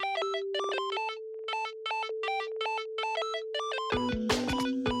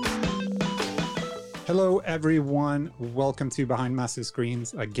Hello, everyone. Welcome to Behind Massive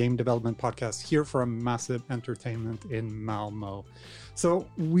Screens, a game development podcast here from Massive Entertainment in Malmo. So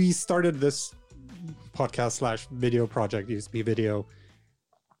we started this podcast / video project, used to be video,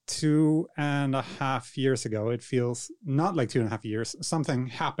 2.5 years ago. It feels not like 2.5 years. Something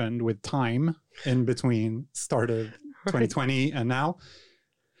happened with time in between start of 2020 and now.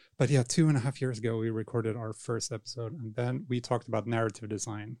 But yeah, 2.5 years ago, we recorded our first episode, and then we talked about narrative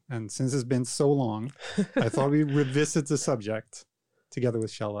design. And since it's been so long, I thought we'd revisit the subject together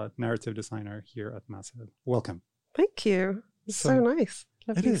with Shella, narrative designer here at Massive. Welcome. Thank you. It's so nice.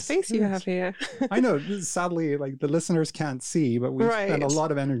 Lovely space you have here. I know. Sadly, like the listeners can't see, but we spent a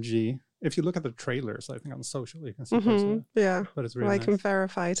lot of energy. If you look at the trailers, I think on social, you can see Yeah. But it's really nice. I can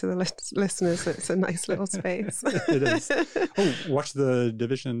verify to the listeners that it's a nice little space. It is. Oh, watch the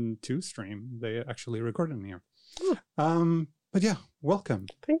Division 2 stream. They actually recorded in here. But yeah, welcome.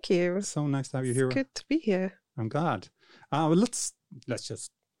 Thank you. So nice to have you here. It's good to be here. I'm glad. Let's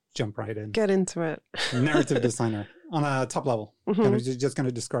just jump right in. Get into it. Narrative designer on a top level. Just going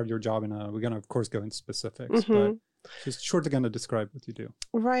to describe your job we're going to, of course, go into specifics, but just shortly going to describe what you do.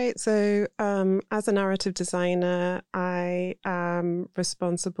 Right. So as a narrative designer, I am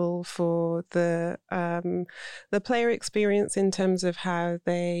responsible for the player experience in terms of how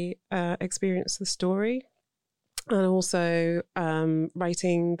they experience the story. And also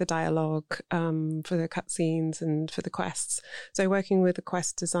writing the dialogue for the cutscenes and for the quests. So working with a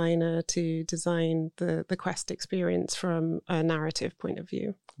quest designer to design the quest experience from a narrative point of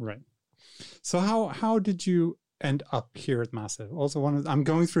view. Right. So how did you end up here at Massive? Also, I'm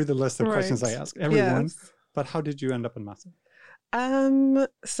going through the list of questions I ask everyone, but how did you end up in Massive?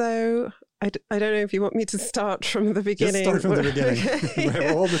 So I don't know if you want me to start from the beginning. Just start from the beginning. We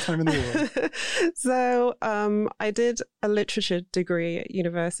have all the time in the world. So I did a literature degree at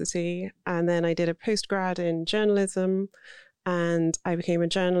university, and then I did a postgrad in journalism, and I became a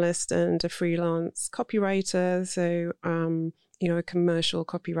journalist and a freelance copywriter. So, a commercial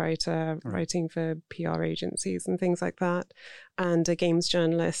copywriter, writing for PR agencies and things like that, and a games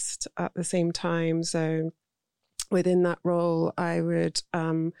journalist at the same time. So within that role, I would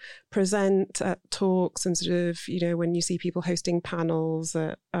present at talks and sort of, when you see people hosting panels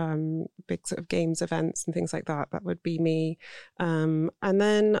at big sort of games events and things like that, that would be me. And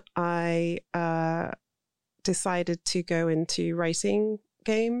then I decided to go into writing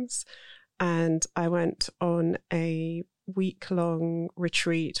games, and I went on a week-long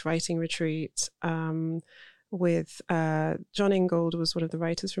writing retreat, with John Ingold was one of the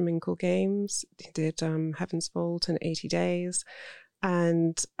writers from Inkle Games. He did Heaven's Vault and 80 Days.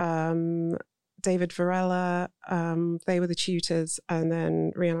 And David Varela, they were the tutors. And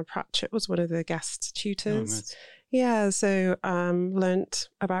then Rhianna Pratchett was one of the guest tutors. Oh, nice. Yeah, so learnt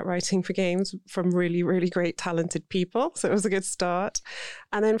about writing for games from really, really great, talented people. So it was a good start.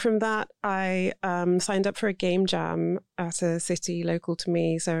 And then from that, I signed up for a game jam at a city local to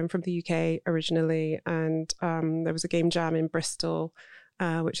me. So I'm from the UK originally, and there was a game jam in Bristol,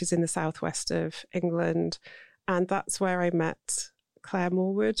 which is in the southwest of England. And that's where I met Claire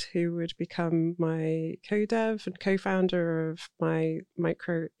Morwood, who would become my co-dev and co-founder of my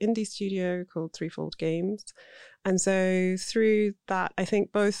micro indie studio called Threefold Games. And so through that, I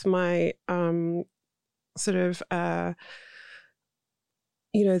think both my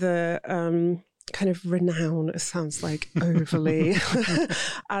kind of renown, it sounds like overly,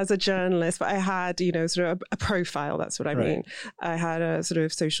 as a journalist, but I had, sort of a profile, that's what I mean. I had a sort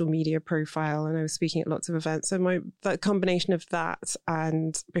of social media profile, and I was speaking at lots of events. So that combination of that,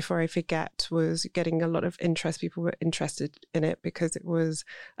 and before I forget, was getting a lot of interest. People were interested in it because it was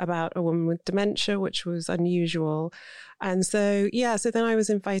about a woman with dementia, which was unusual. And so, so then I was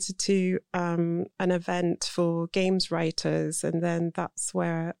invited to an event for games writers, and then that's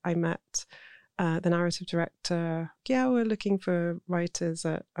where I met the narrative director. Yeah, we're looking for writers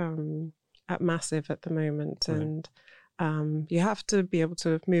at Massive at the moment, and you have to be able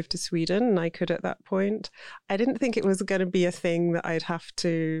to move to Sweden, and I could at that point. I didn't think it was going to be a thing that I'd have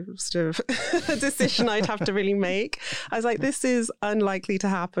to sort of a decision I'd have to really make. I was like, this is unlikely to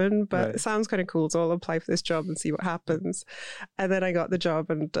happen, but it sounds kind of cool, so I'll apply for this job and see what happens. And then I got the job,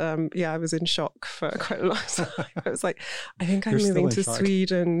 and I was in shock for quite a long time. I was like, I think I'm moving to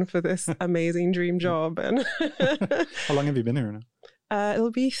Sweden for this amazing dream job. And how long have you been here now? It'll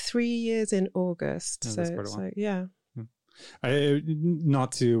be 3 years in August. Yeah, so yeah. We're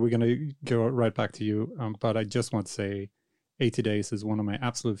going to go right back to you, but I just want to say 80 Days is one of my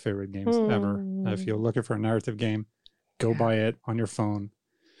absolute favorite games ever. If you're looking for a narrative game, go buy it on your phone.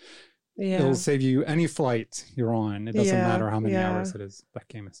 it'll save you any flight you're on. It doesn't matter how many hours it is. That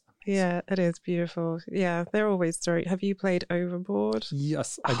game is amazing. Yeah, it is beautiful. Yeah, they're always story. Have you played Overboard?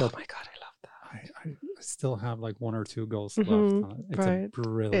 Yes, I got. Oh my God, I love that. I still have like 1 or 2 goals left on it. It's a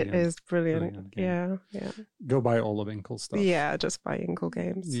brilliant. It is brilliant game. Yeah. Go buy all of Inkle stuff. Yeah, just buy Inkle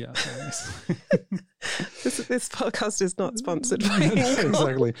games. Yeah. Nice. This podcast is not sponsored by Inkle.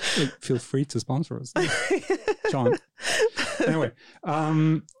 Exactly. Feel free to sponsor us, John. Anyway,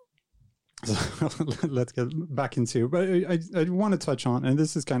 so let's get back into. But I want to touch on, and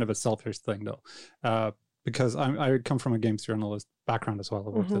this is kind of a selfish thing though. Because I come from a games journalist background as well. I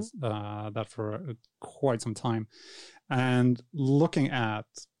worked that for quite some time. And looking at,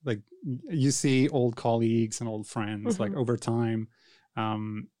 like, you see old colleagues and old friends, like over time,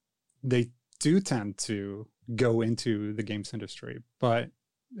 they do tend to go into the games industry, but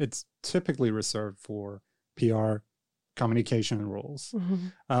it's typically reserved for PR, communication roles.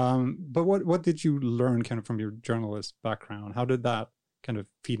 But what did you learn kind of from your journalist background? How did that kind of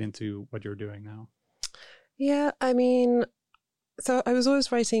feed into what you're doing now? Yeah, I mean, so I was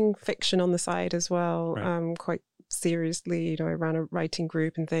always writing fiction on the side as well, quite seriously. I ran a writing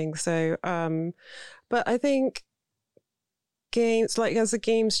group and things. So, but I think games, like as a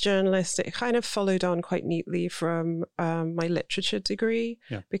games journalist, it kind of followed on quite neatly from my literature degree,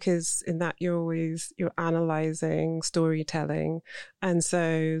 because in that you're analyzing storytelling, and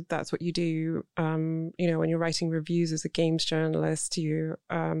so that's what you do. When you're writing reviews as a games journalist, you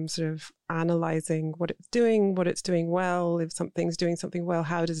sort of analyzing what it's doing well. If something's doing something well,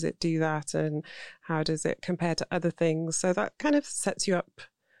 how does it do that, and how does it compare to other things? So that kind of sets you up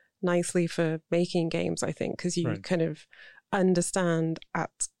nicely for making games, I think, because you kind of understand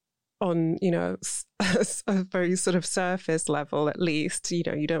on a very sort of surface level, at least.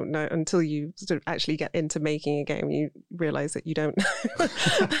 You don't know until you sort of actually get into making a game, you realize that you don't know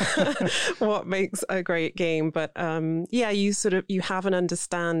what makes a great game. But you have an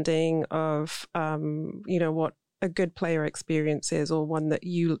understanding of what a good player experience is, or one that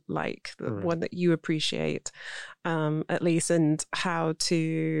you like, one that you appreciate, at least, and how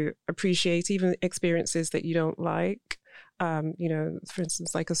to appreciate even experiences that you don't like. For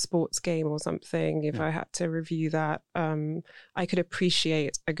instance, like a sports game or something, if I had to review that, I could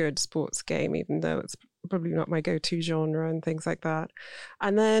appreciate a good sports game, even though it's probably not my go-to genre and things like that.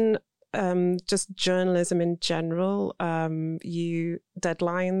 And then just journalism in general,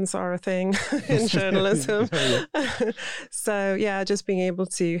 deadlines are a thing in journalism. So just being able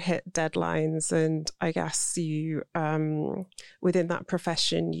to hit deadlines, and I guess you within that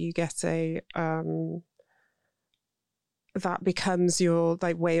profession you get that becomes your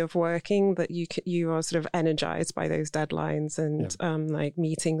like way of working, that you are sort of energized by those deadlines and like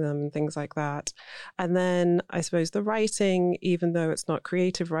meeting them and things like that. And then I suppose the writing, even though it's not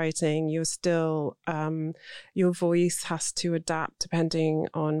creative writing, you're still your voice has to adapt depending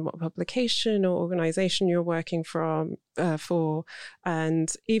on what publication or organization you're working for.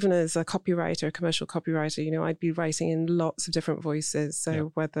 And even as a copywriter, a commercial copywriter, I'd be writing in lots of different voices.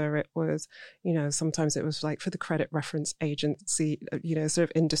 So whether it was, sometimes it was like for the credit reference agency, sort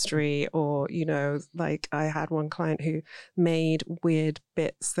of industry, or, like I had one client who made weird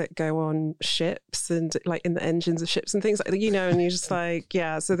bits that go on ships and like in the engines of ships and things like that, and you're just like,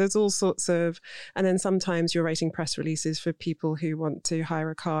 so there's all sorts of, and then sometimes you're writing press releases for people who want to hire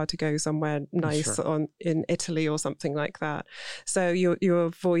a car to go somewhere nice in Italy or something like that. So your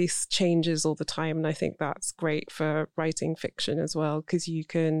voice changes all the time, and I think that's great for writing fiction as well, because you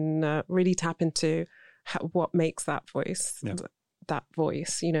can really tap into what makes that voice. That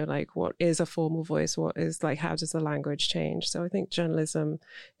voice, like what is a formal voice, what is like, how does the language change? So I think journalism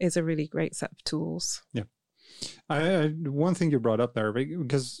is a really great set of tools. One thing you brought up there,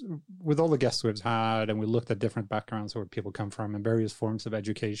 because with all the guests we've had, and we looked at different backgrounds where people come from and various forms of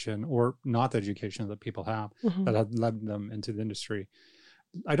education or not education that people have that have led them into the industry,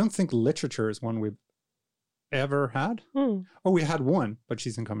 I don't think literature is one we've ever had. Oh, we had one, but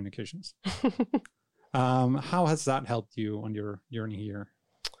she's in communications. How has that helped you on your journey here?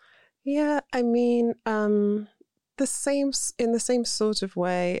 I mean, in the same sort of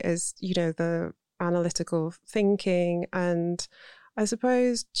way as, the analytical thinking, and I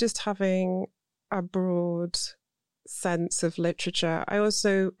suppose just having a broad sense of literature.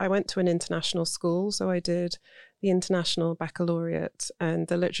 I went to an international school, so I did the International Baccalaureate, and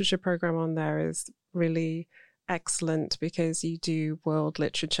the literature program on there is really excellent because you do world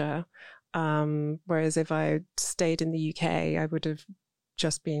literature. Whereas if I stayed in the UK, I would have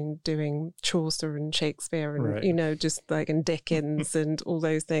just been doing Chaucer and Shakespeare and, Right. you know, just like, and Dickens and all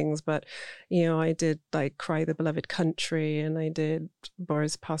those things. But, you know, I did like Cry the Beloved Country, and I did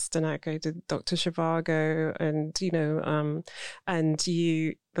Boris Pasternak, I did Dr. Zhivago, and, you know, and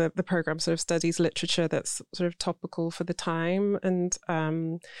the program sort of studies literature that's sort of topical for the time. And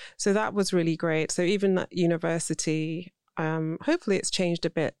so that was really great. So even at university, hopefully it's changed a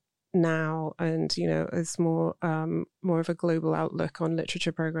bit now, and, you know, it's more of a global outlook on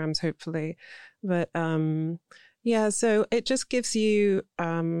literature programs, hopefully. But yeah, so it just gives you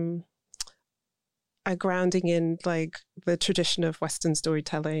a grounding in like the tradition of Western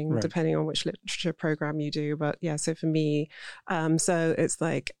storytelling, right, depending on which literature program you do. But yeah, so for me, so it's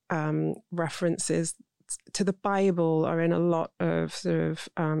like references to the Bible are in a lot of sort of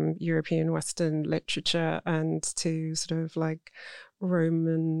European Western literature, and to sort of like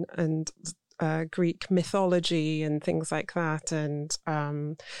Roman and Greek mythology and things like that. And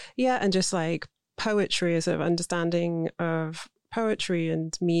yeah, and just like poetry, a sort of understanding of poetry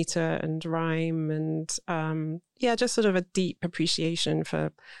and meter and rhyme, and yeah, just sort of a deep appreciation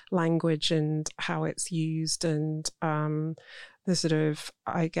for language and how it's used, and the sort of,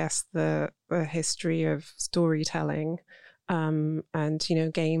 I guess, the history of storytelling. And, you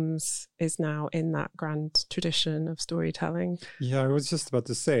know, games is now in that grand tradition of storytelling. Yeah, I was just about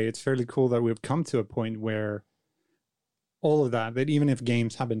to say, it's fairly cool that we've come to a point where all of that even if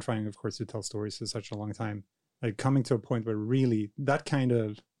games have been trying, of course, to tell stories for such a long time, like coming to a point where really that kind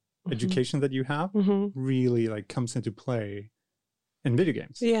of education that you have really like comes into play in video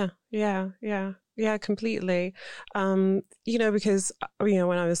games. Yeah, completely. You know, because, you know,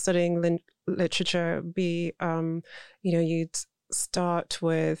 when I was studying literature, you know, you'd start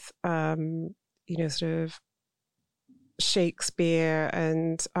with, you know, sort of Shakespeare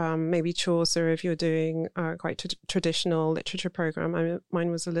and maybe Chaucer if you're doing quite traditional literature program.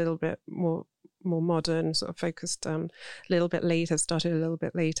 Mine was a little bit more modern, sort of focused a little bit later, started a little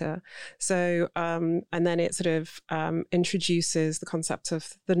bit later. So, and then it sort of introduces the concept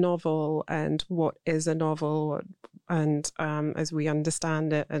of the novel and what is a novel, and as we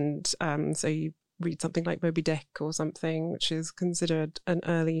understand it. And so you read something like Moby Dick or something, which is considered an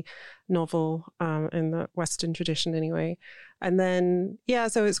early novel in the Western tradition anyway. And then, yeah,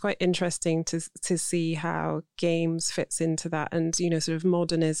 so it's quite interesting to see how games fits into that, and, you know, sort of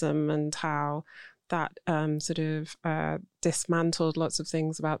modernism, and how that sort of dismantled lots of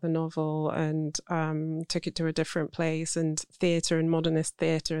things about the novel, and took it to a different place, and theatre and modernist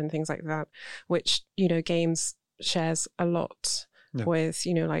theatre and things like that, which, you know, games shares a lot with,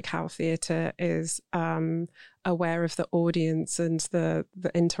 you know, like how theatre is aware of the audience and the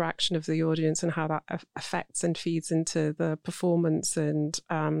interaction of the audience, and how that affects and feeds into the performance. And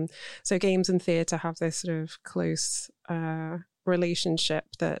so games and theatre have this sort of close relationship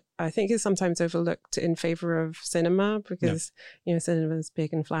that I think is sometimes overlooked in favor of cinema, because you know, cinema is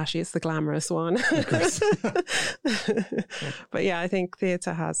big and flashy, it's the glamorous one. But yeah, I think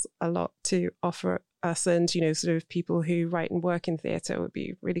theatre has a lot to offer us, and, you know, sort of people who write and work in theatre would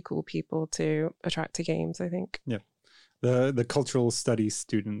be really cool people to attract to games, I think. Yeah, the cultural studies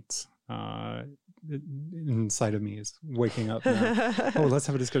student inside of me is waking up now. Oh, let's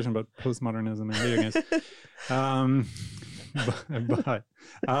have a discussion about postmodernism and video games. But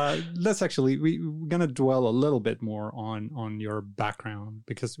let's actually, we're going to dwell a little bit more on your background,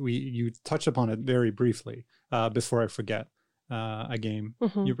 because you touched upon it very briefly before I forget. A game,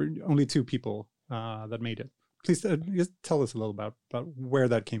 you were only two people that made it. Please just tell us a little about where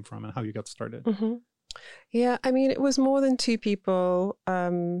that came from and how you got started. Yeah, I mean, it was more than two people,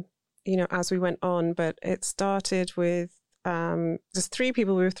 you know, as we went on, but it started with just three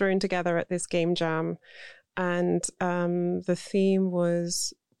people we were thrown together at this game jam. And the theme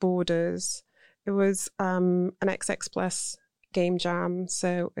was borders. It was an XX Plus game jam,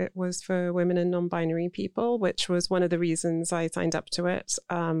 so it was for women and non-binary people, which was one of the reasons I signed up to it,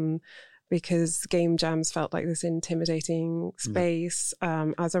 because game jams felt like this intimidating space.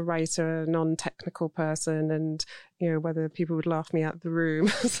 As a writer, non-technical person, and, you know, whether people would laugh me out of the room.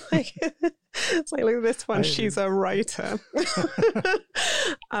 It's like, look at this one, she's a writer.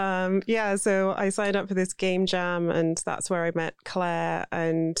 Yeah, so I signed up for this game jam, and that's where I met Claire,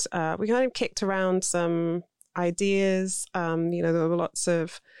 and we kind of kicked around some ideas. You know, there were lots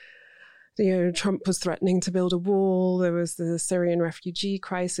of, you know, Trump was threatening to build a wall. There was the Syrian refugee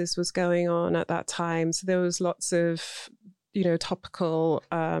crisis was going on at that time. So there was lots of, you know, topical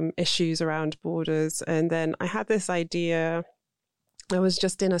issues around borders. And then I had this idea. I was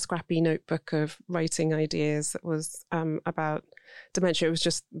just in a scrappy notebook of writing ideas that was about dementia. It was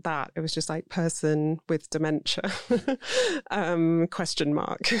just that. It was just like person with dementia, question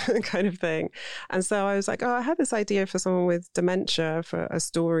mark kind of thing. And so I was like, oh, I had this idea for someone with dementia for a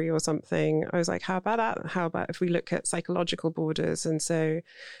story or something. I was like, how about that? How about if we look at psychological borders? And so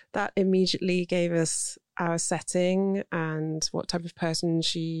that immediately gave us our setting and what type of person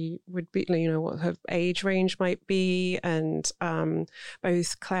she would be, you know, what her age range might be. And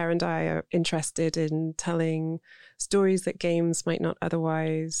both Claire and I are interested in telling stories that games might not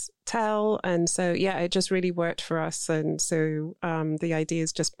otherwise tell. And so, yeah, it just really worked for us. And so the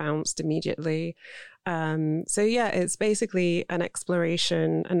ideas just bounced immediately. So, yeah, it's basically an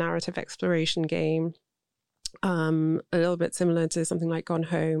exploration, a narrative exploration game. A little bit similar to something like Gone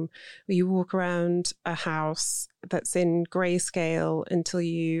Home, where you walk around a house that's in grayscale until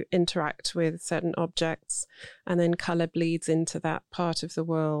you interact with certain objects, and then color bleeds into that part of the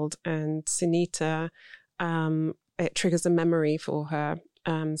world. And Sunita, it triggers a memory for her.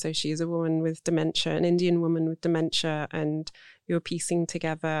 So she is a woman with dementia, an Indian woman with dementia, and you're piecing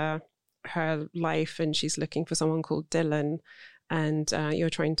together her life, and she's looking for someone called Dylan, and you're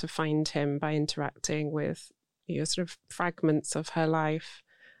trying to find him by interacting with sort of fragments of her life.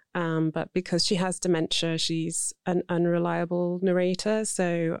 But because she has dementia, she's an unreliable narrator.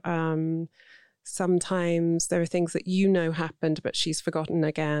 So sometimes there are things that happened, but she's forgotten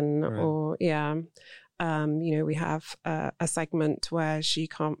again. Right. Or, we have a segment where she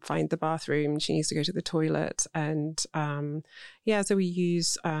can't find the bathroom. She needs to go to the toilet. And so we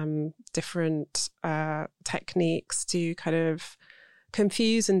use different techniques to kind of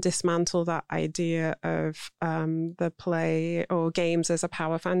confuse and dismantle that idea of the play or games as a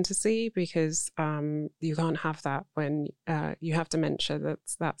power fantasy, because you can't have that when you have dementia.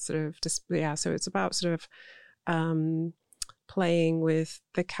 That's sort of so it's about sort of playing with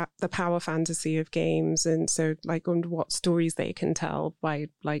the power fantasy of games, and so like on what stories they can tell by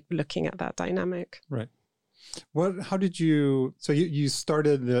like looking at that dynamic. Right. How did you? So you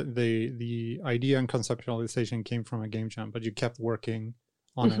started the idea and conceptualization came from a game jam, but you kept working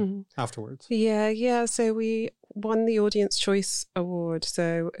on it afterwards. Yeah. So we won the Audience Choice Award.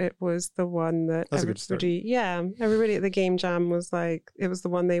 So it was the one that everybody at the game jam was like, it was the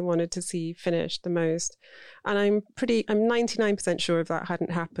one they wanted to see finished the most. And I'm 99% sure if that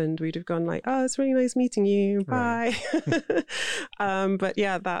hadn't happened, we'd have gone like, oh, it's really nice meeting you. Bye. Right. But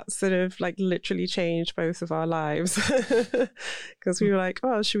yeah, that sort of like literally changed both of our lives, because we were like,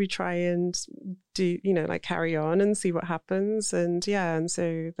 oh, should we try and do, like carry on and see what happens? And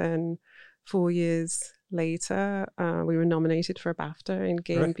so then 4 years later, we were nominated for a BAFTA in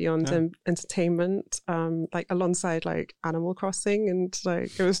Game Beyond Entertainment, like alongside like Animal Crossing, and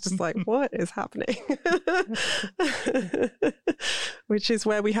like it was just like, what is happening? Which is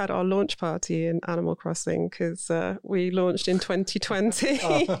where we had our launch party in Animal Crossing, because we launched in 2020.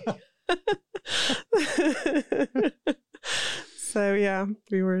 So yeah,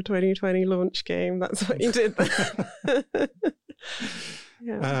 we were a 2020 launch game. That's what you did then.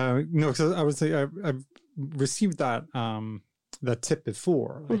 No, because I would say I've received that that tip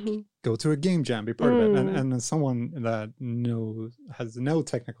before, like go to a game jam, be part of it, and as someone that has no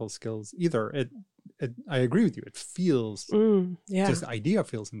technical skills either, I agree with you. It feels just the idea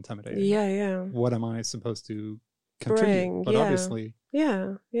feels intimidating. Yeah. What am I supposed to contribute? But obviously,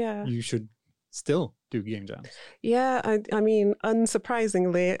 you should still do game jams. Yeah, I mean,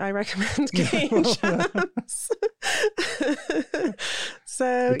 unsurprisingly, I recommend game jams.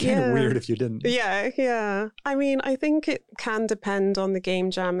 So it's kind of weird if you didn't. Yeah. I mean, I think it can depend on the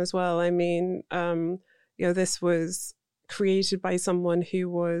game jam as well. I mean, this was created by someone who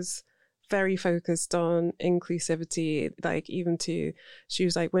was very focused on inclusivity, like she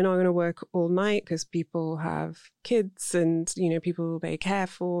was like, we're not going to work all night because people have kids and, people they care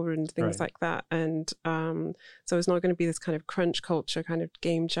for and things like that. And so it's not going to be this kind of crunch culture kind of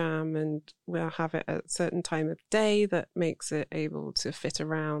game jam, and we'll have it at a certain time of day that makes it able to fit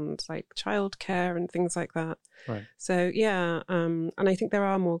around like childcare and things like that. Right. So and I think there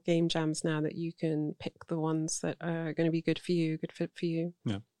are more game jams now that you can pick the ones that are going to be good fit for you.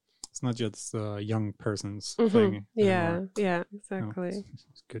 Yeah. It's not just a young person's thing. Yeah, exactly.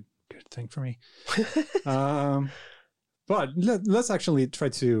 It's a good thing for me. But let's actually try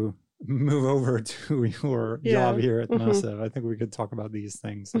to move over to your job here at Massive. I think we could talk about these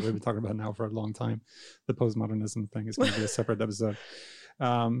things that we've been talking about now for a long time. The postmodernism thing is going to be a separate episode.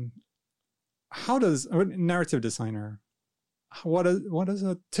 How does a narrative designer, what does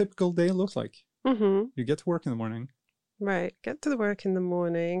a typical day look like? You get to work in the morning. Right. Get to the work in the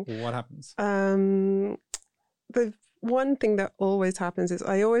morning. What happens? one thing that always happens is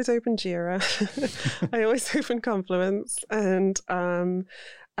I always open Jira, I always open Confluence, and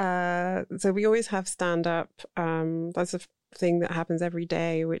so we always have stand up. That's a thing that happens every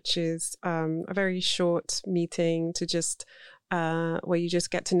day, which is a very short meeting to just where you just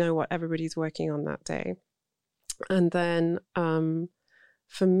get to know what everybody's working on that day. And then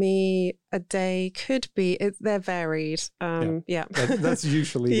for me, a day could be, they're varied. Yeah. That's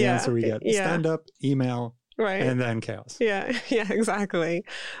usually the answer we get. Stand up, email, right, and then chaos. Yeah, exactly.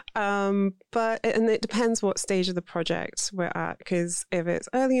 But it depends what stage of the project we're at, because if it's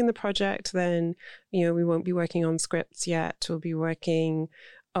early in the project, then, we won't be working on scripts yet. We'll be working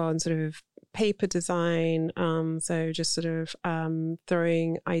on sort of paper design. So just sort of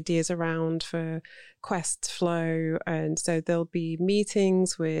throwing ideas around for quest flow. And so there'll be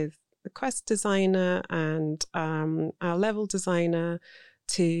meetings with the quest designer and our level designer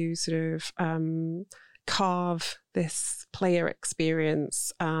to sort of carve this player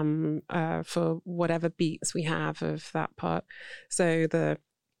experience for whatever beats we have of that part. So the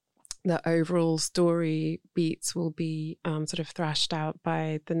overall story beats will be sort of thrashed out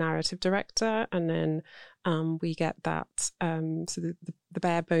by the narrative director, and then we get that so the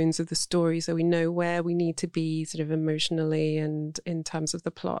bare bones of the story, so we know where we need to be sort of emotionally and in terms of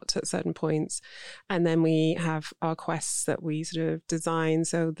the plot at certain points. And then we have our quests that we sort of design,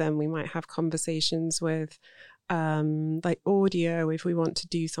 so then we might have conversations with like audio, if we want to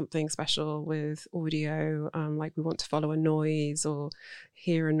do something special with audio, like we want to follow a noise or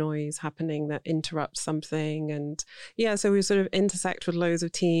hear a noise happening that interrupts something. And yeah, so we sort of intersect with loads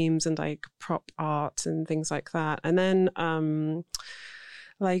of teams and like prop art and things like that. And then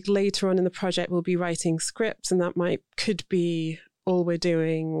like later on in the project, we'll be writing scripts, and that could be all we're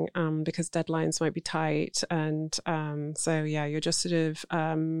doing because deadlines might be tight. And so, yeah, you're just sort of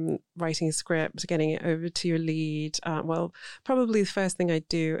writing a script, getting it over to your lead. Well, probably the first thing I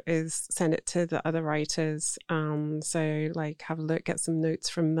do is send it to the other writers. So like have a look, get some notes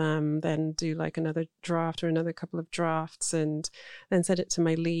from them, then do like another draft or another couple of drafts, and then send it to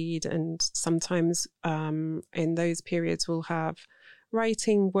my lead. And sometimes in those periods, we'll have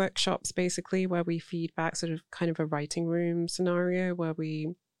writing workshops, basically, where we feed back, sort of kind of a writing room scenario where we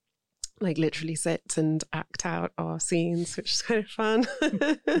like literally sit and act out our scenes, which is kind of fun.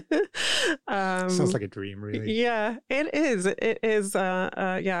 Sounds like a dream, really. Yeah, it is. It is.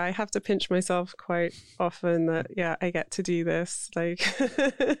 Yeah, I have to pinch myself quite often that, yeah, I get to do this. Like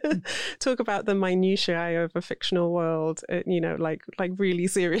talk about the minutiae of a fictional world, like really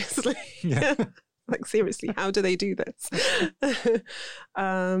seriously. Yeah. Like, seriously, how do they do this?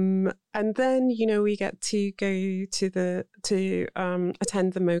 And then, we get to go to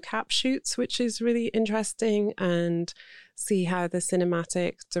attend the mocap shoots, which is really interesting, and see how the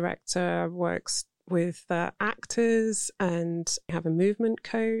cinematic director works with the actors, and have a movement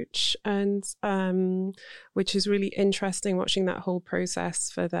coach, and which is really interesting, watching that whole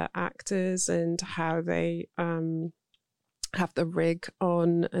process for the actors and how they have the rig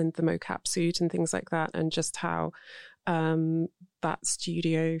on and the mocap suit and things like that, and just how that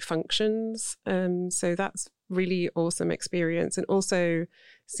studio functions. So that's really awesome experience. And also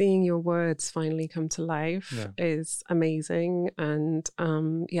seeing your words finally come to life is amazing. And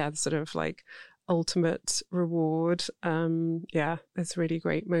the sort of like ultimate reward. It's a really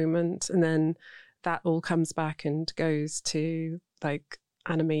great moment. And then that all comes back and goes to like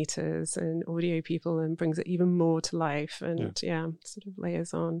animators and audio people and brings it even more to life, and sort of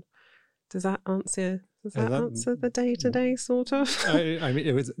layers on. Does that answer the day-to-day sort of? I mean,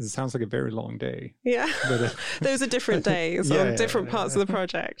 it sounds like a very long day. Yeah, but, those are different days on different parts of the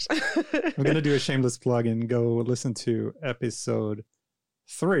project. I'm going to do a shameless plug and go listen to episode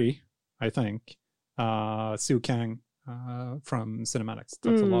 3, I think. Sue Kang from Cinematics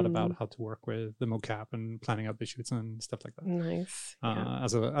talks a lot about how to work with the mocap and planning out the shoots and stuff like that. Nice.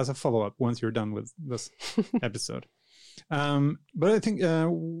 As a follow-up once you're done with this episode. But I think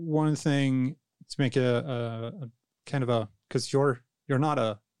one thing to make a kind of because you're not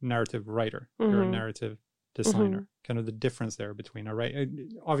a narrative writer, you're a narrative designer. Kind of the difference there between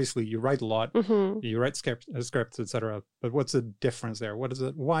obviously you write a lot, you write scripts, etc. But what's the difference there? What is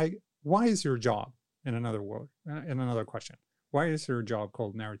it? Why is your job? In another question, why is your job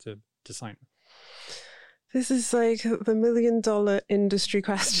called narrative designer? This is like the $1 million industry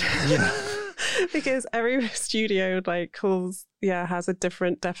question. Yeah. Because every studio like calls has a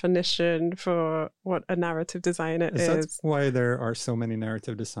different definition for what a narrative designer is. That's why there are so many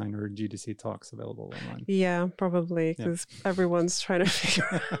narrative designer GDC talks available online. Yeah, probably because everyone's trying to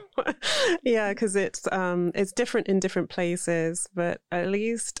figure out. Because it's different in different places, but at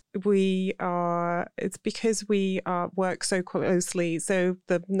least it's because we work so closely. So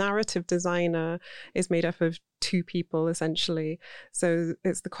the narrative designer is made up of two people essentially. So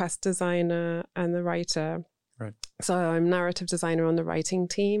it's the quest designer and the writer. Right. So I'm narrative designer on the writing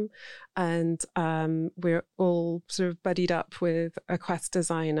team, and we're all sort of buddied up with a quest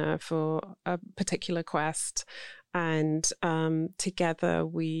designer for a particular quest, and together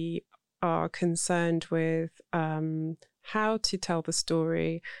we are concerned with how to tell the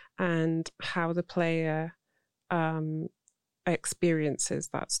story and how the player experiences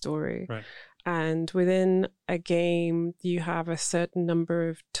that story. Right. And within a game, you have a certain number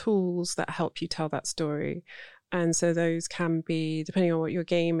of tools that help you tell that story. And so those can be, depending on what your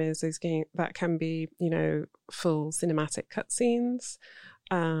game is, that can be, full cinematic cutscenes.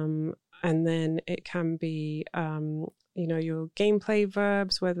 And then it can be, your gameplay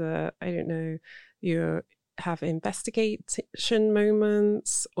verbs, whether, you have investigation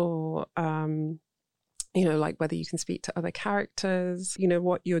moments or, like whether you can speak to other characters,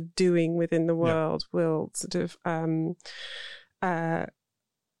 what you're doing within the world will sort of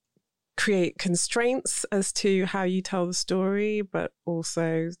create constraints as to how you tell the story, but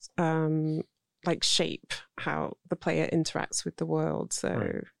also shape how the player interacts with the world.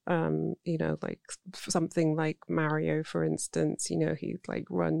 So, like something like Mario, for instance, he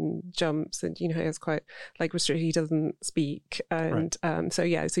jumps and, he has quite restricted, he doesn't speak. And so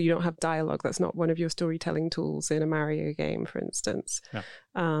you don't have dialogue. That's not one of your storytelling tools in a Mario game, for instance. Yeah.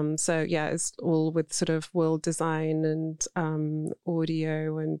 It's all with sort of world design and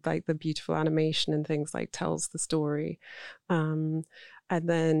audio and the beautiful animation and things tells the story. And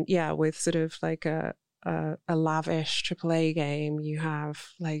then, with sort of a lavish AAA game, you have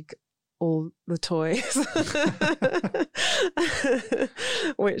all the toys,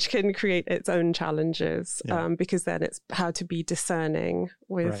 which can create its own challenges, because then it's how to be discerning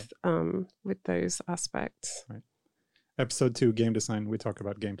with those aspects. Right. Episode 2, game design, we talk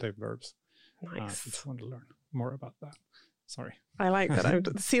about gameplay verbs. Nice. If you want to learn more about that. Sorry. I like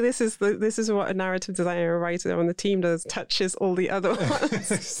that. See, this is what a narrative designer or writer on the team does, touches all the other ones.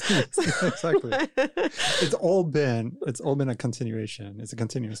 Exactly. It's all been a continuation. It's a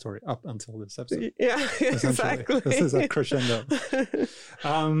continuing story up until this episode. Yeah, exactly. This is a crescendo.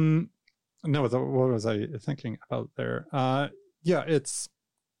 What was I thinking about there? It's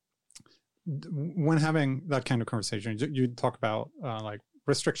when having that kind of conversation, you talk about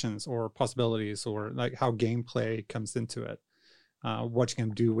restrictions or possibilities, or how gameplay comes into it, what you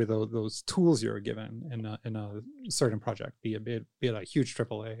can do with those tools you're given in a certain project, be it a huge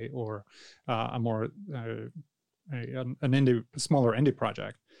AAA or a more an smaller indie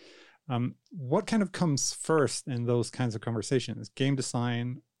project. What kind of comes first in those kinds of conversations? Game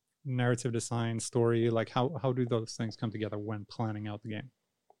design, narrative design, story. How do those things come together when planning out the game?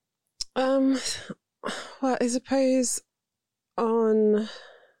 Well, I suppose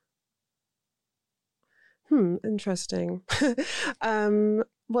interesting.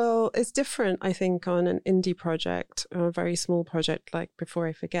 Well, it's different, I think, on an indie project or a very small project like Before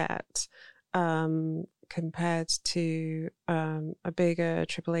I Forget, compared to a bigger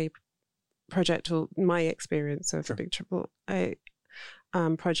AAA project. Or my experience of a big AAA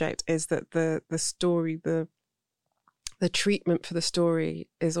project is that the story, the treatment for the story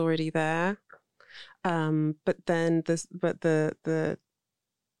is already there. But then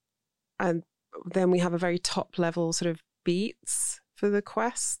then we have a very top level sort of beats for the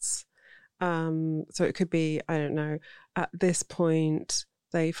quests. So it could be, I don't know, at this point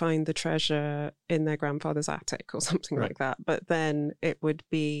they find the treasure in their grandfather's attic or something like that. But then it would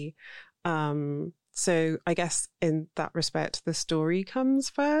be, so I guess in that respect, the story comes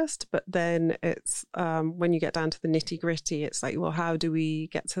first, but then it's when you get down to the nitty gritty, it's well, how do we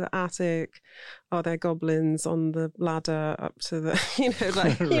get to the attic? Are there goblins on the ladder up to the,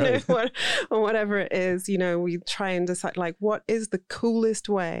 or whatever it is, we try and decide what is the coolest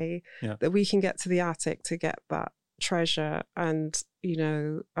way that we can get to the attic to get that treasure. And,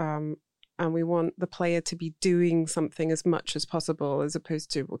 and we want the player to be doing something as much as possible, as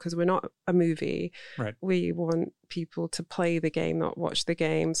opposed to, because we're not a movie. Right. We want people to play the game, not watch the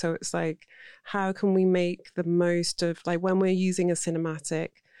game. So it's how can we make the most of, when we're using a cinematic,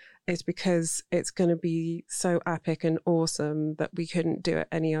 is because it's going to be so epic and awesome that we couldn't do it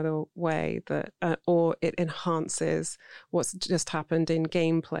any other way, that or it enhances what's just happened in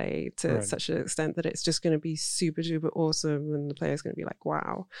gameplay to such an extent that it's just going to be super duper awesome and the player's going to be like,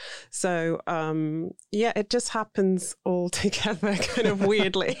 wow. So it just happens all together kind of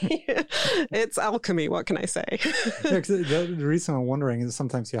weirdly. It's alchemy, what can I say? The reason I'm wondering is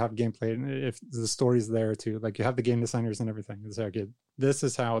sometimes you have gameplay, and if the story's there too, like you have the game designers and everything, it's like, this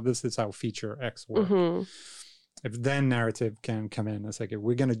is how feature X works. If then narrative can come in, it's like, if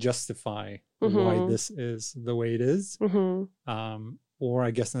we're going to justify why this is the way it is, or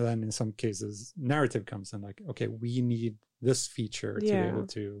I guess then in some cases narrative comes in, like, okay, we need this feature to be able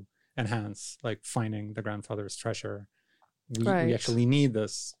to enhance, like finding the grandfather's treasure. We actually need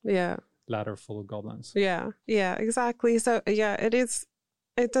this ladder full of goblins. Yeah, exactly. So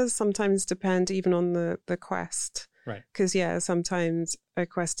it does sometimes depend even on the quest. Right. Because sometimes a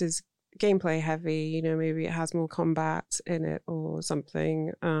quest is gameplay heavy, maybe it has more combat in it or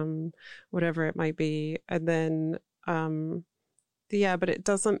something, whatever it might be. And then but it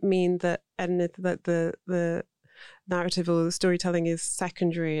doesn't mean that the narrative or the storytelling is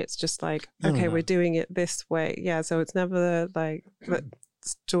secondary. It's just like, we're doing it this way. Yeah, so it's never like that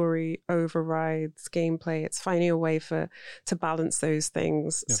story overrides gameplay. It's finding a way to balance those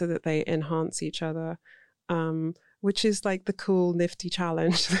things so that they enhance each other, which is like the cool, nifty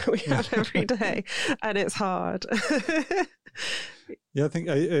challenge that we have every day, and it's hard. I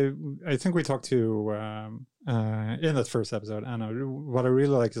think we talked to in that first episode, Anna. What I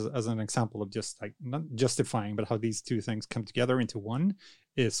really like is, as an example of just like not justifying, but how these two things come together into one,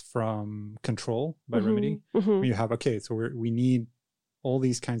 is from Control by Remedy. You have so we need all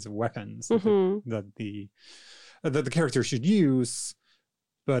these kinds of weapons that the character should use,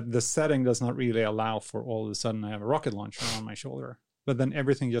 but the setting does not really allow for all of a sudden I have a rocket launcher on my shoulder. But then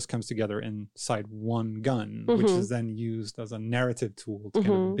everything just comes together inside one gun, which is then used as a narrative tool to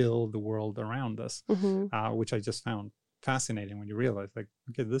kind of build the world around us, which I just found fascinating when you realize, like,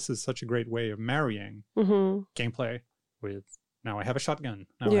 okay, this is such a great way of marrying gameplay with, now I have a shotgun,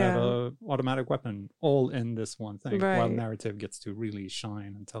 now I have a automatic weapon, all in this one thing, while narrative gets to really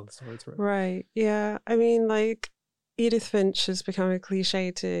shine and tell the story through. Right, yeah. I mean, like, Edith Finch has become a cliche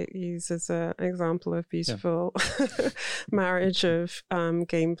to use as an example of beautiful marriage of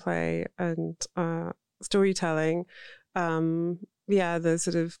gameplay and storytelling. The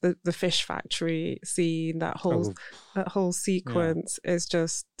sort of the fish factory scene, that whole sequence is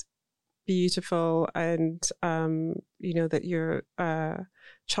just beautiful, and that you're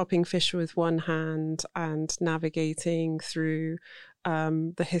chopping fish with one hand and navigating through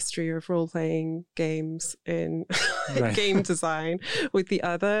the history of role-playing games in game design with the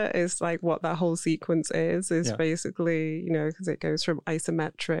other, is like what that whole sequence is basically, because it goes from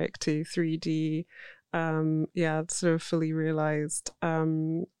isometric to 3D, sort of fully realized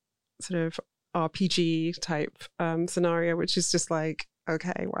sort of RPG type scenario, which is just like,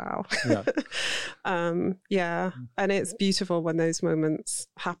 okay, wow. And it's beautiful when those moments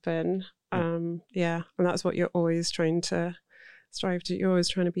happen. And that's what you're always trying to strive to. You're always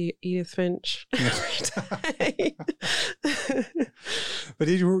trying to be Edith Finch every day. But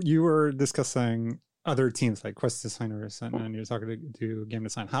you were discussing other teams like quest designers, and you're talking to game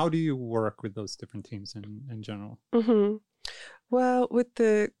design. How do you work with those different teams in general? Well, with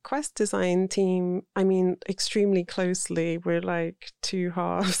the quest design team, I mean, extremely closely. We're like two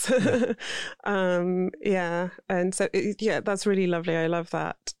halves. And so that's really lovely. I love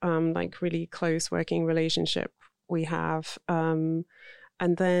that like really close working relationship we have. And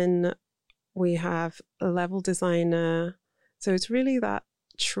then we have a level designer. So it's really that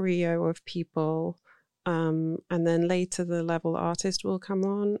trio of people. And then later the level artist will come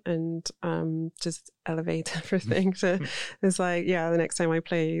on and just elevate everything. So it's like, the next time I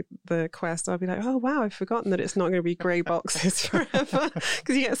play the quest, I'll be like, oh wow, I've forgotten that it's not going to be grey boxes forever,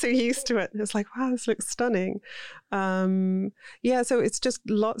 because you get so used to it. It's like, wow, this looks stunning. So it's just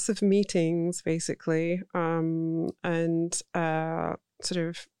lots of meetings basically, and sort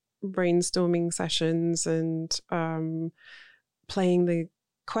of brainstorming sessions and playing the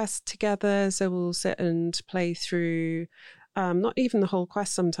quest together. So we'll sit and play through not even the whole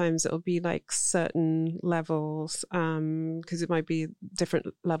quest. Sometimes it'll be like certain levels, because it might be different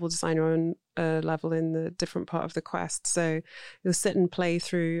level designer on a level in the different part of the quest. So you'll sit and play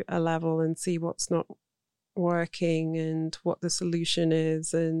through a level and see what's not working and what the solution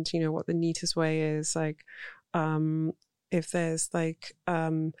is, and what the neatest way is. Like if there's like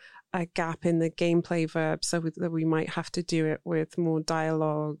a gap in the gameplay verb, so that we might have to do it with more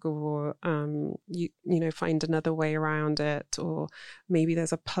dialogue, or you know, find another way around it, or maybe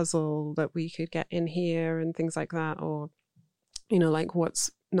there's a puzzle that we could get in here and things like that, or you know, like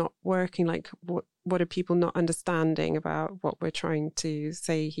what's not working, like what are people not understanding about what we're trying to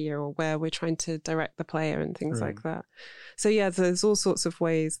say here, or where we're trying to direct the player and things like that. So yeah, there's all sorts of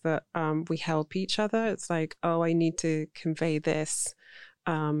ways that we help each other. It's like, oh, I need to convey this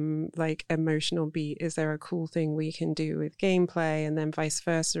like emotional beat. Is there a cool thing we can do with gameplay? And then vice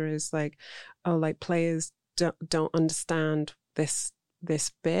versa is like, oh, like players don't understand this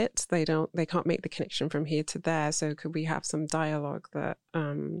bit. They can't make the connection from here to there. So could we have some dialogue that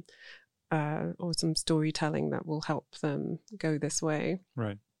or some storytelling that will help them go this way?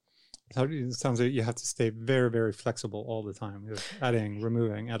 Right. So it sounds like you have to stay very, very flexible all the time. You're adding,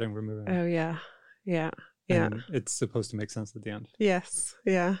 removing. Oh yeah. And it's supposed to make sense at the end. Yes.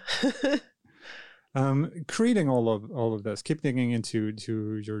 Yeah. Creating all of this, keep digging into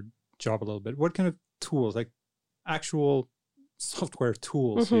your job a little bit. What kind of tools, like actual software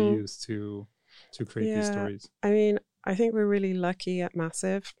tools, you use to create these stories? I mean, I think we're really lucky at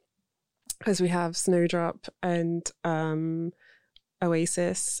Massive because we have Snowdrop and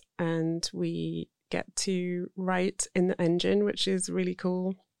Oasis, and we get to write in the engine, which is really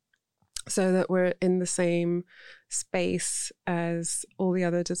cool. So that we're in the same space as all the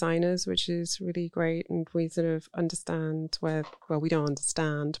other designers, which is really great. And we sort of understand we don't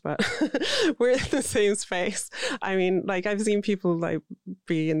understand, but we're in the same space. I mean, like I've seen people like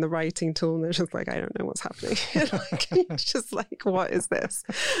be in the writing tool and they're just like, I don't know what's happening. Like, it's just like, what is this?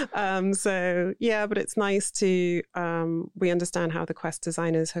 So yeah, but it's nice to, we understand how the quest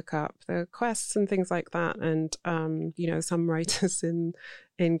designers hook up the quests and things like that. And, you know, some writers in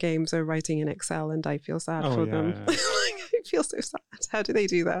games are writing in Excel, and I feel sad for them. Yeah. I feel so sad. How do they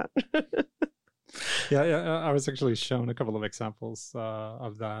do that? Yeah. I was actually shown a couple of examples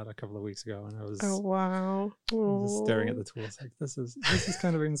of that a couple of weeks ago, and I was just staring at the tools like, this is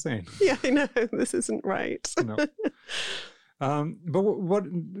kind of insane. Yeah, I know, this isn't right. No. But what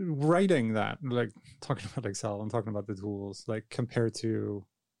writing that, like talking about Excel and talking about the tools, like compared to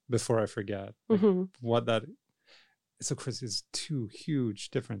Before I Forget, like what that. So, Chris, it's two huge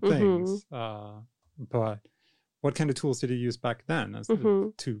different things. But what kind of tools did you use back then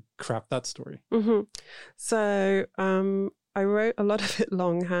to craft that story? So I wrote a lot of it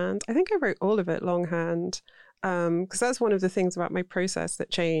longhand. I think I wrote all of it longhand because that's one of the things about my process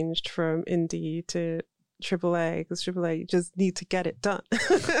that changed from indie to AAA, because AAA, you just need to get it done.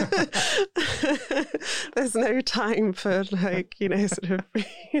 There's no time for like, you know, sort of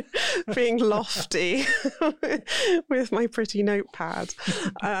being lofty with my pretty notepad.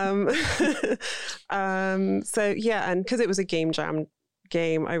 So yeah, and because it was a game jam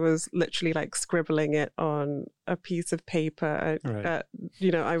game, I was literally like scribbling it on a piece of paper.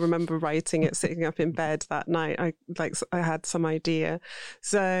 You know, I remember writing it sitting up in bed that night. I had some idea.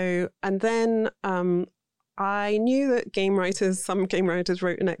 So, and then I knew that some game writers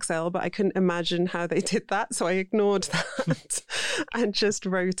wrote in Excel, but I couldn't imagine how they did that. So I ignored that and just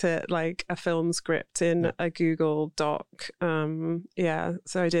wrote it like a film script in a Google Doc. So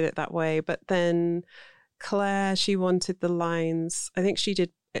I did it that way. But then Claire, she wanted the lines. I think she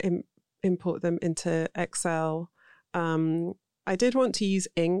did import them into Excel. I did want to use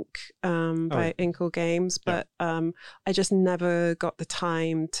Ink by Inkle Games, but I just never got the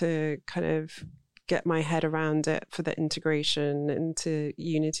time to kind of get my head around it for the integration into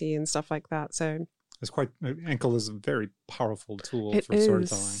Unity and stuff like that. So it's Inkle is a very powerful tool for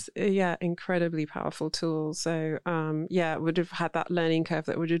storytelling. Yeah, incredibly powerful tool. So it would have had that learning curve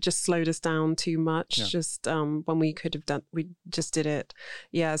that would have just slowed us down too much. Just when we just did it.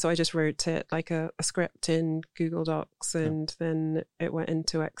 Yeah, so I just wrote it like a script in Google Docs, and then it went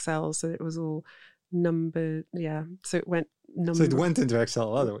into Excel. So it was all numbered. Yeah, so it went. So it went into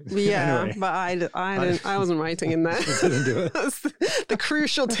Excel otherwise. Yeah, anyway. But I wasn't writing in there. Didn't do it. That's the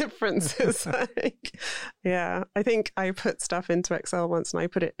crucial difference. Is like, I think I put stuff into Excel once, and I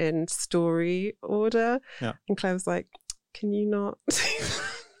put it in story order. Yeah. And Claire was like, "Can you not?"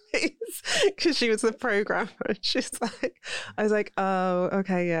 Because she was the programmer. She's like, I was like, oh,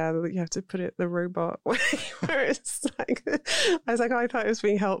 okay, yeah, you have to put it the robot way. Where it's like, I was like, oh, I thought it was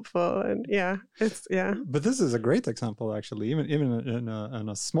being helpful, and But this is a great example, actually. Even in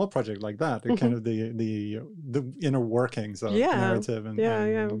a small project like that, kind of the inner workings of narrative and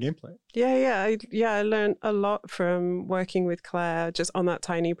gameplay. I learned a lot from working with Claire just on that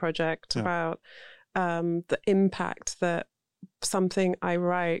tiny project about the impact that something I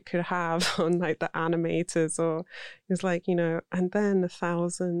write could have on like the animators, or it's like, and then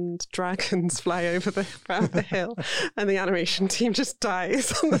 1,000 dragons fly over around the hill and the animation team just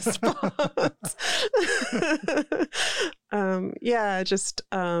dies on the spot.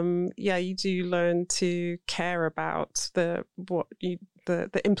 You do learn to care about the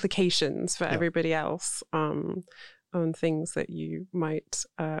implications for everybody else on things that you might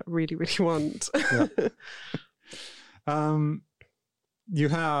really, really want. You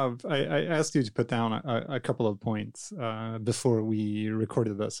have, I asked you to put down a couple of points before we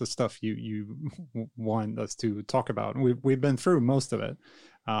recorded this, the stuff you want us to talk about. We've been through most of it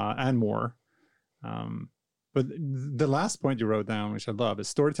and more. But the last point you wrote down, which I love, is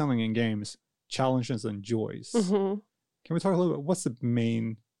storytelling in games, challenges and joys. Mm-hmm. Can we talk a little bit? What's the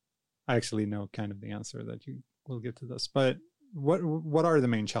main, I actually know kind of the answer that you will get to this, but what are the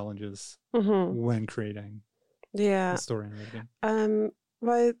main challenges when creating a story in a game?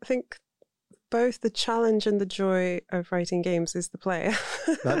 Well, I think both the challenge and the joy of writing games is the player.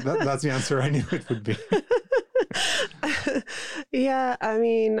 That's the answer I knew it would be. Yeah, I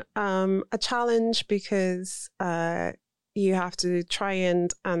mean, a challenge because you have to try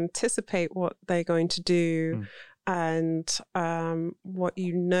and anticipate what they're going to do and what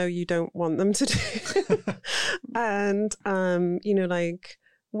you don't want them to do. And, like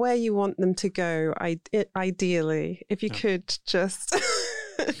where you want them to go, ideally, if you could just...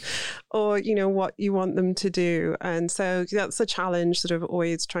 or what you want them to do. And so that's a challenge, sort of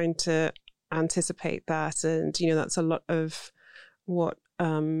always trying to anticipate that. And that's a lot of what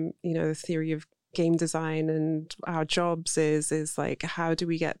the theory of game design and our jobs is like, how do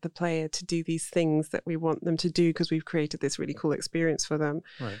we get the player to do these things that we want them to do because we've created this really cool experience for them.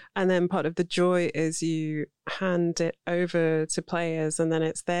 Right. And then part of the joy is you hand it over to players and then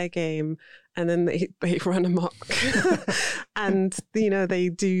it's their game and then they run amok and they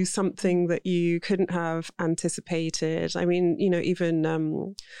do something that you couldn't have anticipated. I mean,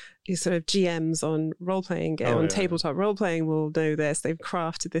 even sort of GMs on role-playing tabletop role-playing will know this. They've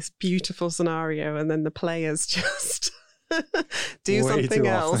crafted this beautiful scenario and then the players just do something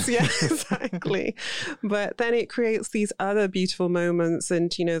else. Yeah, exactly. But then it creates these other beautiful moments and,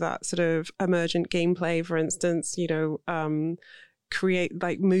 that sort of emergent gameplay, for instance, create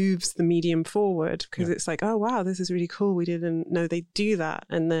like moves the medium forward because it's like, oh wow, this is really cool, we didn't know they'd do that.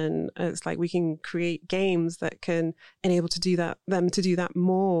 And then it's like we can create games that can enable them to do that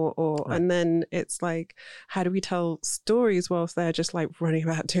more, or and then it's like, how do we tell stories whilst they're just like running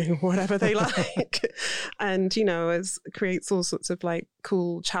about doing whatever they like? And it creates all sorts of like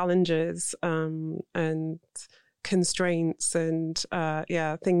cool challenges and constraints and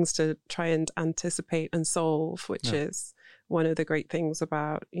things to try and anticipate and solve, which is one of the great things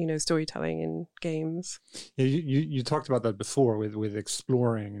about storytelling in games. Yeah, you talked about that before with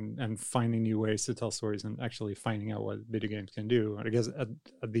exploring and finding new ways to tell stories and actually finding out what video games can do. I guess at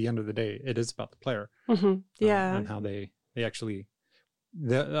the end of the day, it is about the player. And how they actually,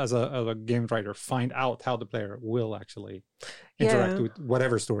 as a game writer, find out how the player will actually interact with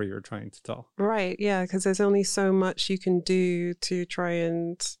whatever story you're trying to tell. Right. Yeah, because there's only so much you can do to try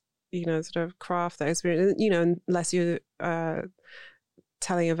and sort of craft that experience, unless you're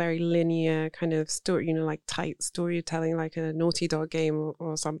telling a very linear kind of story, like tight storytelling, like a Naughty Dog game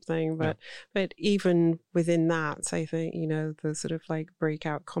or something. But even within that, I think, the sort of like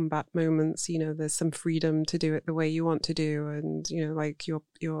breakout combat moments, there's some freedom to do it the way you want to do, and, like your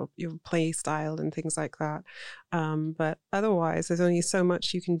play style and things like that. But otherwise, there's only so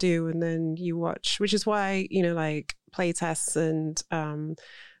much you can do, and then you watch, which is why, like play tests and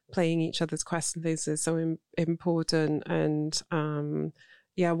playing each other's quests and things is so important. And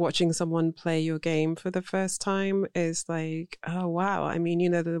watching someone play your game for the first time is like, oh wow. I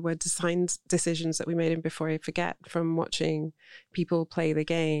mean, there were design decisions that we made, and before I forget, from watching people play the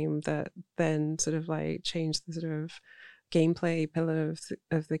game, that then sort of like changed the sort of gameplay pillar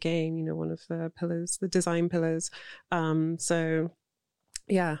of the game, one of the pillars, the design pillars. So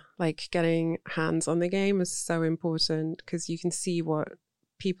yeah, like getting hands on the game is so important because you can see what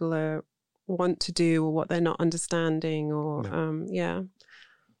people want to do or what they're not understanding, or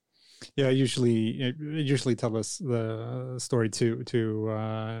I usually tell us the story to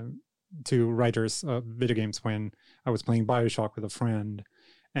writers of video games when I was playing BioShock with a friend,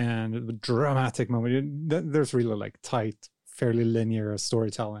 and the dramatic moment, there's really like tight, fairly linear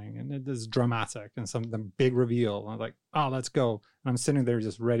storytelling, and it is dramatic and some big reveal, and I'm like, oh, let's go. And I'm sitting there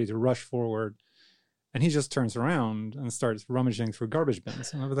just ready to rush forward, and he just turns around and starts rummaging through garbage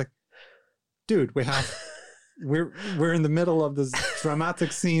bins. And I was like, dude, we're in the middle of this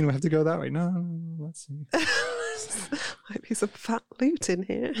dramatic scene. We have to go that way. No, let's see. might be some fat loot in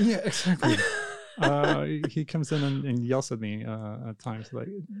here. Yeah, exactly. He comes in and yells at me at times, like,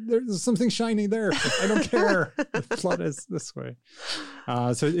 there's something shiny there. I don't care. The plot is this way.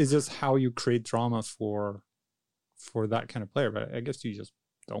 So it's just how you create drama for that kind of player. But I guess you just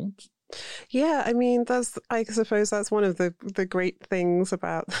don't. Yeah, I mean, I suppose that's one of the great things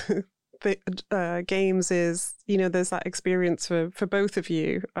about the games is, you know, there's that experience for both of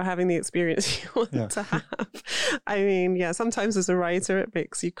you, or having the experience you want to have. I mean, yeah, sometimes as a writer, it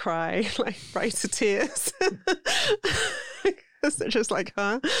makes you cry, like right to tears. Because they're just like,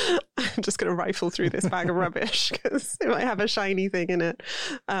 huh? I'm just going to rifle through this bag of rubbish because it might have a shiny thing in it.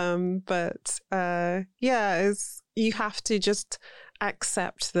 Yeah, you have to just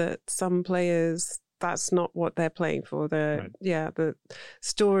accept that some players, that's not what they're playing for. The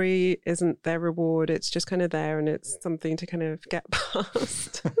story isn't their reward. It's just kind of there, and it's something to kind of get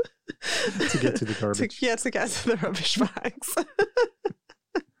past. To get to the garbage. to get to the rubbish bags.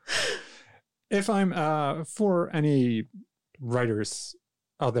 If I'm for any writers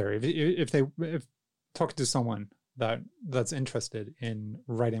out there, if talking to someone that's interested in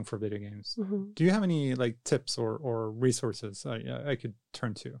writing for video games, do you have any like tips or resources I could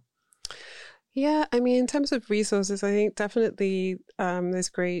turn to? Yeah, I mean, in terms of resources, I think definitely there's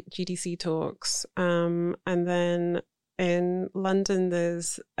great GDC talks. And then in London,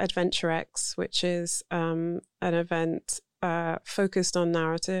 there's AdventureX, which is an event focused on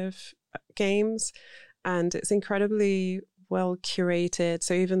narrative games. And it's incredibly well curated.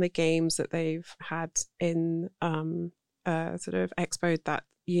 So even the games that they've had in sort of expo that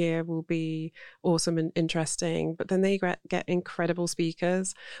year will be awesome and interesting, but then they get incredible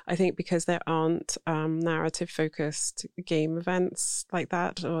speakers. I think because there aren't narrative focused game events like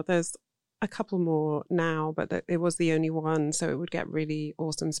that, or there's a couple more now, but it was the only one, so it would get really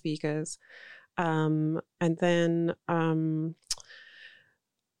awesome speakers. And then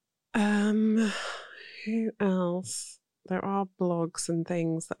who else? There are blogs and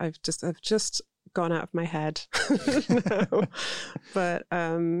things that I've just gone out of my head. No. But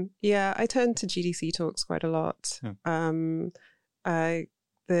yeah, I turn to GDC talks quite a lot.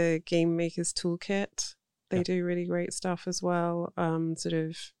 The Game Maker's Toolkit, they do really great stuff as well. Sort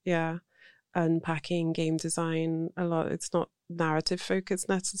of, unpacking game design a lot. It's not narrative focused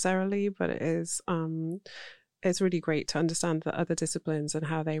necessarily, but it is it's really great to understand the other disciplines and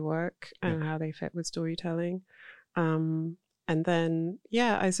how they work and how they fit with storytelling. And then,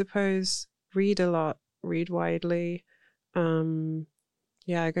 I suppose read a lot, read widely. Go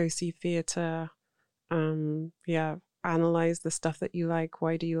see theatre. Analyze the stuff that you like.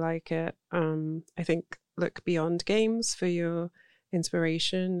 Why do you like it? I think look beyond games for your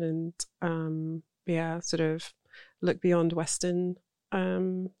inspiration, and sort of look beyond Western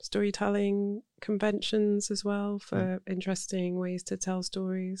storytelling conventions as well for interesting ways to tell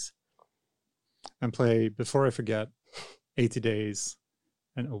stories. And play, before I forget, 80 Days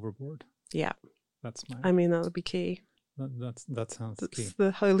and Overboard. Yeah. That's I mean, that would be key. That sounds key. It's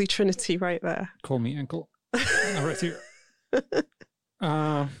the holy trinity right there. Call me uncle. Right here.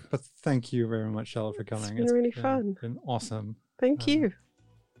 But thank you very much, Stella, for coming. It's been really fun. It's been awesome. Thank you.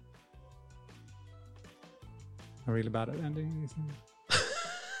 I'm really bad at ending these things.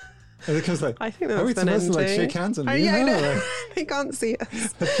 Because I think that's an ending. Like shake hands and they can't see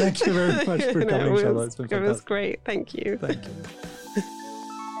us. Thank you very much for coming, Stella. It's been fantastic. It was great. Thank you. Thank you.